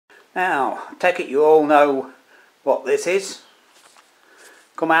Now, I take it you all know what this is.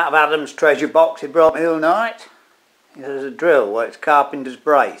 Come out of Adam's treasure box he brought me the other night. There's a drill where it's Carpenter's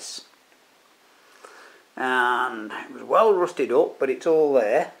brace. And it was well rusted up, but it's all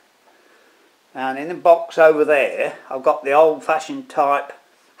there. And in the box over there, I've got the old-fashioned type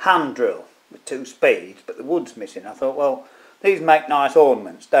hand drill with 2 speeds, but the wood's missing. I thought, well, these make nice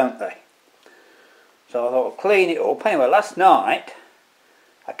ornaments, don't they? So I thought I'll clean it up. Anyway, last night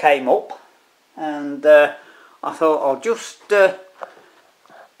I came up and I thought I'll just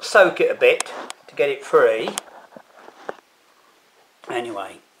soak it a bit to get it free.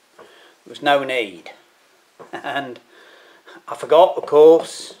 Anyway, there was no need. And I forgot, of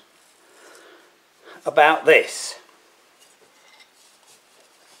course, about this.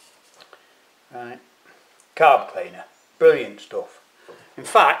 Right, carb cleaner, brilliant stuff. In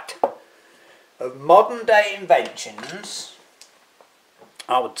fact, of modern day inventions,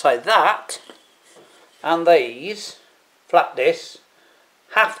 I would say that and these flat discs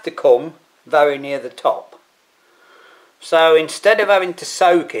have to come very near the top. So instead of having to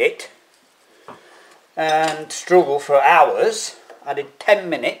soak it and struggle for hours, I did 10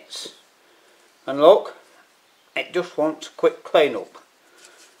 minutes and look, it just wants a quick clean up.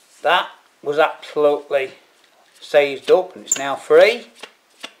 That was absolutely seized up and it's now free.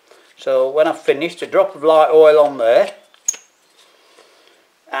 So when I've finished, a drop of light oil on there,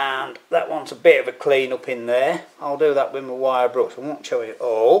 and that wants a bit of a clean up in there. I'll do that with my wire brush. I won't show you it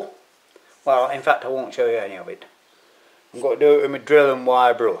all. Well, in fact I won't show you any of it. I'm going to do it with my drill and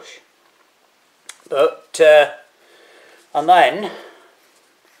wire brush. But and then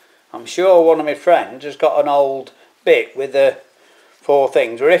I'm sure one of my friends has got an old bit with the 4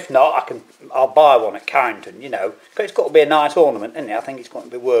 things, or if not, I'll buy one at Carpenters, you know, because it's got to be a nice ornament, isn't it? I think it's going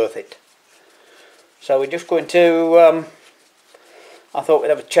to be worth it. So we're just going to, I thought we'd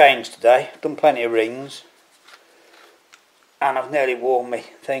have a change today. I've done plenty of rings, and I've nearly worn my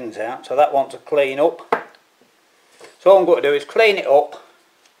things out, so that wants a clean up. So all I'm going to do is clean it up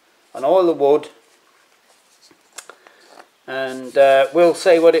and oil the wood, and we'll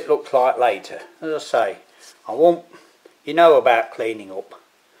see what it looks like later. As I say, I won't. You know about cleaning up,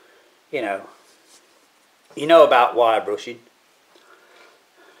 you know about wire brushing.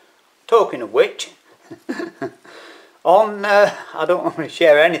 Talking of which, on, I don't want to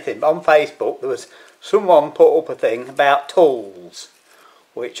share anything, but on Facebook there was someone put up a thing about tools,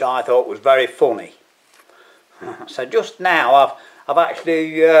 which I thought was very funny. So just now I've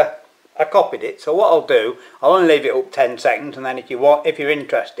actually, I copied it, so what I'll do, I'll only leave it up 10 seconds, and then if you're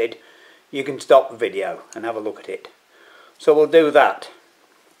interested, you can stop the video and have a look at it. So we'll do that.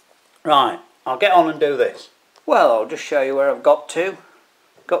 Right, I'll get on and do this. Well, I'll just show you where I've got to.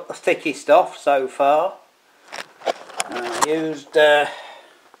 Got the thickest off so far. I used that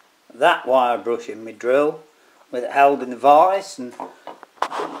wire brush in my drill with it held in the vise and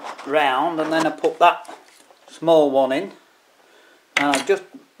round, and then I put that small one in. And I've just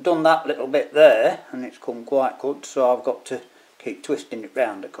done that little bit there and it's come quite good, so I've got to keep twisting it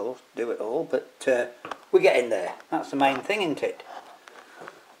round, of course, to do it all, but we're getting there. That's the main thing, isn't it?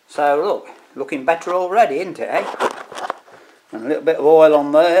 So look, looking better already, isn't it, eh? And a little bit of oil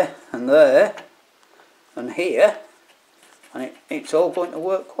on there and here, and it's all going to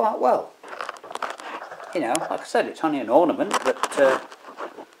work quite well. You know, like I said, it's only an ornament, but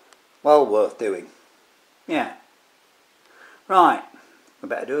well worth doing. Yeah. Right, we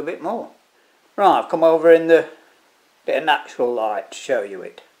better do a bit more. Right, I've come over in the bit of natural light to show you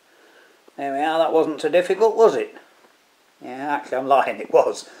it. There we are, that wasn't so difficult, was it? Yeah, actually I'm lying, it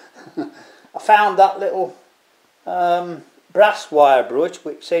was. I found that little brass wire brush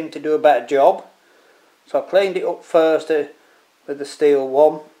which seemed to do a better job. So I cleaned it up first with the steel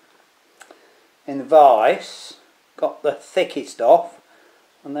one in the vise, got the thickest off,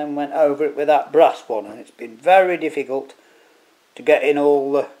 and then went over it with that brass one, and it's been very difficult to get in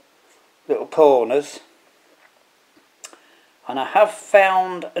all the little corners. And I have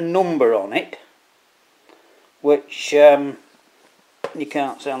found a number on it which you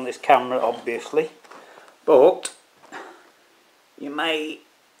can't see on this camera obviously, but you may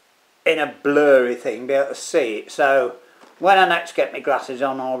in a blurry thing be able to see it, so when I next get my glasses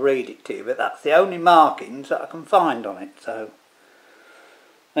on I'll read it to you, but that's the only markings that I can find on it, so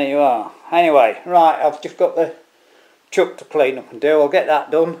there you are. Anyway, right, I've just got the chuck to clean up and do. I'll get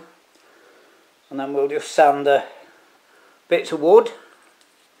that done and then we'll just sand the bits of wood.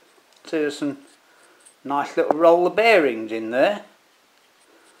 So there's some nice little roller bearings in there,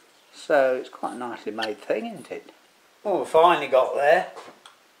 so it's quite a nicely made thing, isn't it? Well, we finally got there.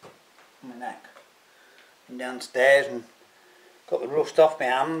 My neck. Been downstairs and got the rust off my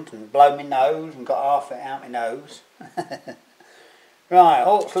hand and blown my nose and got half it out my nose. Right,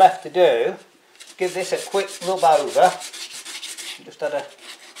 all that's left to do is give this a quick rub over. Just had a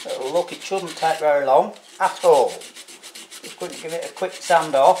little look, it shouldn't take very long at all. Just going to give it a quick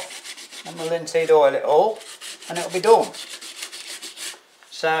sand off, and we'll linseed oil it all, and it'll be done.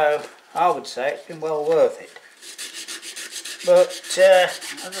 So I would say it's been well worth it. But as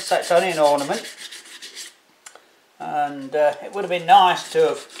I say, it's only an ornament, and it would have been nice to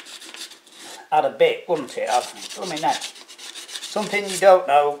have had a bit, wouldn't it? I mean, that's something you don't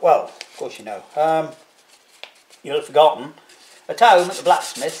know. Well, of course you know. You'll have forgotten. At home at the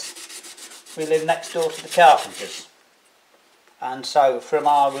blacksmith's, we live next door to the Carpenters, and so from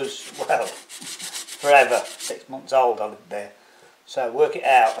I was, well, forever, 6 months old I lived there. So work it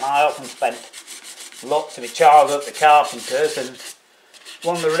out, and I often spent lots of my childhood at the Carpenters, and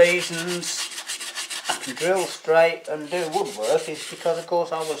one of the reasons I can drill straight and do woodwork is because, of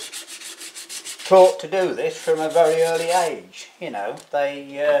course, I was taught to do this from a very early age. You know,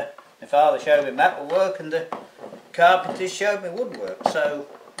 my father showed me metal work and the Carpenters showed me woodwork, so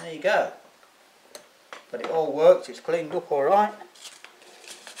there you go. But it all works, it's cleaned up alright.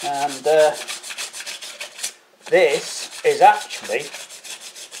 And this is actually,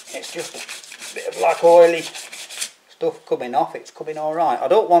 it's just a bit of like oily stuff coming off. It's coming alright. I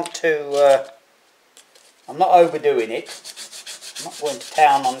don't want to, I'm not overdoing it. I'm not going to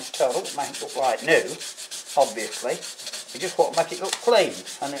town on it, so I don't make it look like new, obviously. I just want to make it look clean,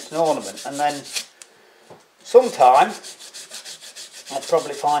 and it's an ornament. And then sometime I'll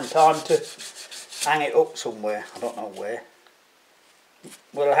probably find time to hang it up somewhere. I don't know where.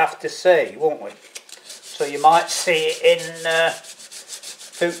 We'll have to see, won't we? So you might see it in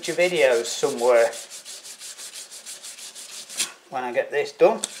future videos somewhere when I get this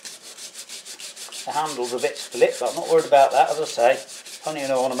done. The handle's a bit split, but I'm not worried about that. As I say, only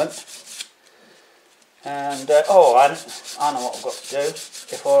an ornament. And oh, I know what I've got to do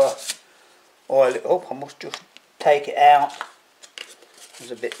before I oil it up. I must just take it out.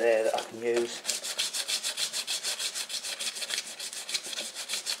 There's a bit there that I can use.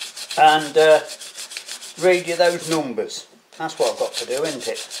 And read you those numbers. That's what I've got to do, isn't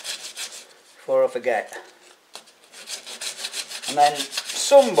it? Before I forget. And then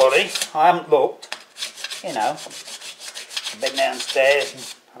somebody, I haven't looked, you know, I've been downstairs and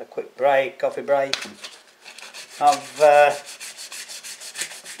had a quick break, coffee break, and I've,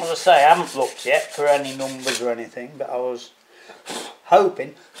 as I say, I haven't looked yet for any numbers or anything, but I was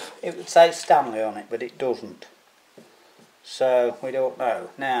hoping it would say Stanley on it, but it doesn't. So we don't know.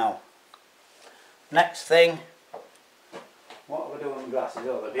 Now, next thing, what are we doing with the glasses?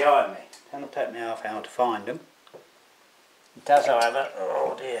 Oh, they're behind me. It'll take me half an hour to find them. It has, however,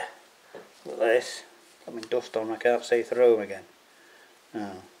 oh dear, look at this. Got me dust on, I can't see through them again.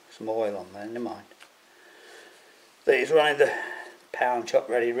 Oh, some oil on there, never mind. These are only the pound shop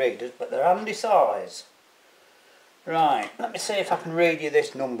ready readers, but they're handy size. Right, let me see if I can read you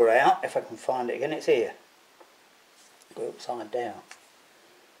this number out, if I can find it again. It's here. Go upside down,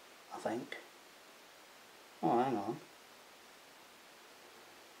 I think. Oh, hang on.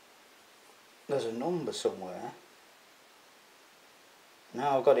 There's a number somewhere.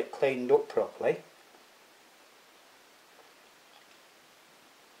 Now I've got it cleaned up properly.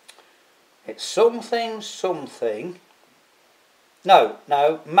 It's something, something. No,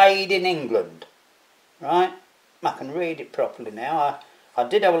 made in England. Right? I can read it properly now. I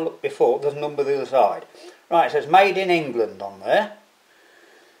did have a look before. There's a number the other side. Right, it says made in England on there.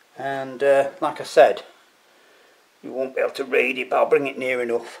 And like I said, you won't be able to read it, but I'll bring it near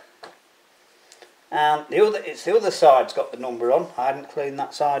enough. And it's the other side's got the number on. I hadn't cleaned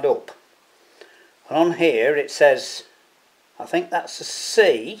that side up. And on here it says, I think that's a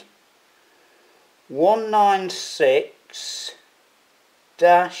C 196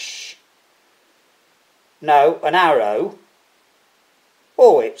 dash, no, an arrow.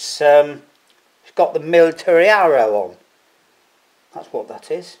 Oh, it's got the military arrow on. That's what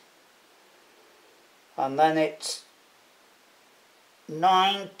that is. And then it's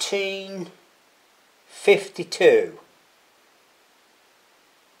 1952.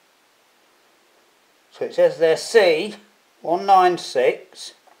 So it says there C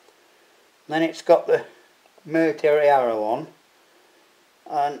 196. Then it's got the military arrow on.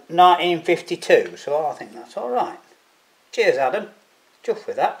 And 1952. So I think that's all right. Cheers, Adam. Chuffed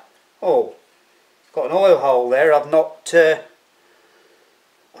with that. Oh, got an oil hole there. I've not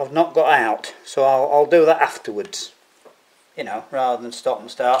got out. So I'll do that afterwards. You know, rather than stop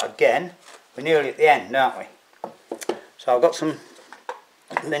and start again. We're nearly at the end, aren't we? So I've got some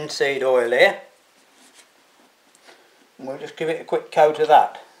linseed oil here. And we'll just give it a quick coat of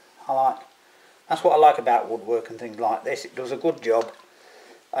that. That's what I like about woodwork and things like this. It does a good job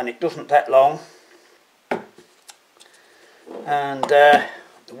and it doesn't take long. And the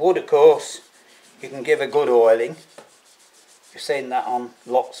wood, of course, you can give a good oiling. You've seen that on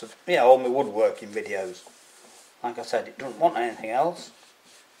lots of, all my woodworking videos. Like I said, it doesn't want anything else.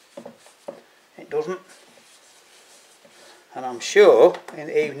 It doesn't. And I'm sure,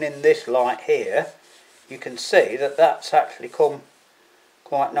 even in this light here, you can see that that's actually come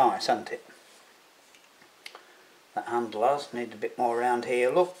quite nice, hasn't it? That handle has. Need a bit more around here.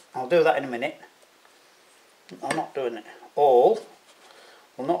 Look, I'll do that in a minute. I'm not doing it all.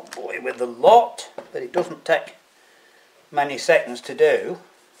 We'll not bore you with the lot, but it doesn't take many seconds to do.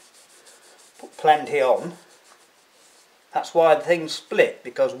 Put plenty on. That's why the things split,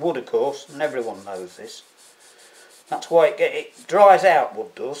 because wood, of course, and everyone knows this, that's why it dries out,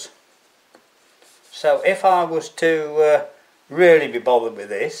 wood does. So if I was to really be bothered with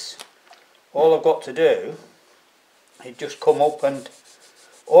this, all I've got to do is just come up and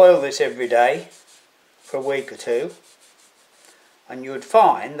oil this every day for a week or two, and you would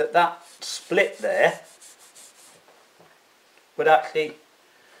find that that split there would actually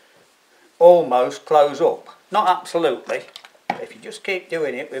almost close up. Not absolutely, but if you just keep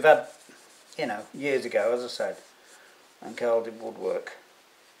doing it. We've had, years ago, as I said, and Carl did woodwork.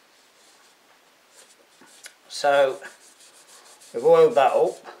 So we've oiled that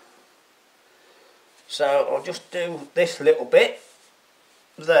up. So I'll just do this little bit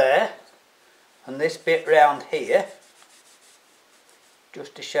there and this bit round here,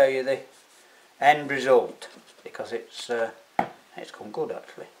 just to show you the end result, because it's come good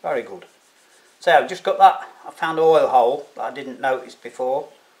actually, very good. So I've just got that, I found an oil hole that I didn't notice before,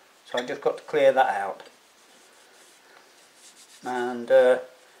 so I've just got to clear that out. And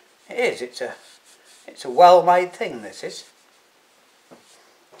it's a well-made thing, this is.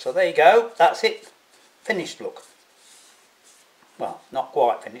 So there you go, that's it, finished look. Well, not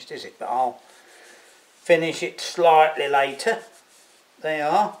quite finished, is it? But I'll finish it slightly later. There you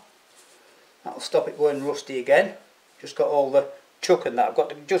are. That'll stop it going rusty again. Just got all the chuck and that. I've got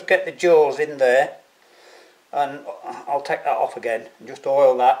to just get the jaws in there, and I'll take that off again and just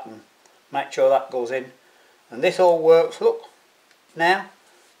oil that and make sure that goes in. And this all works, look, now.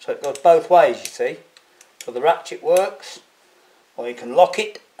 So it goes both ways, you see. So the ratchet works, or you can lock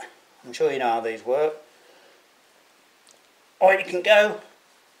it. I'm sure you know how these work. Or you can go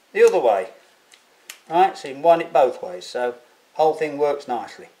the other way. Right, so you can wind it both ways. So the whole thing works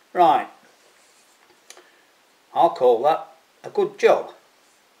nicely. Right. I'll call that a good job.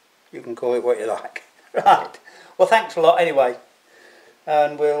 You can call it what you like. Right. Well, thanks a lot anyway.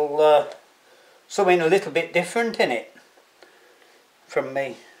 And we'll something a little bit different in it. From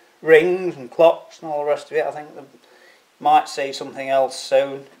me rings and clocks and all the rest of it. I think we might see something else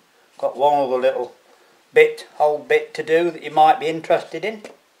soon. Got one other little whole bit to do that you might be interested in.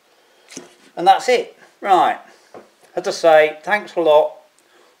 And that's it. Right. As I say, thanks a lot.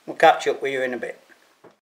 We'll catch up with you in a bit.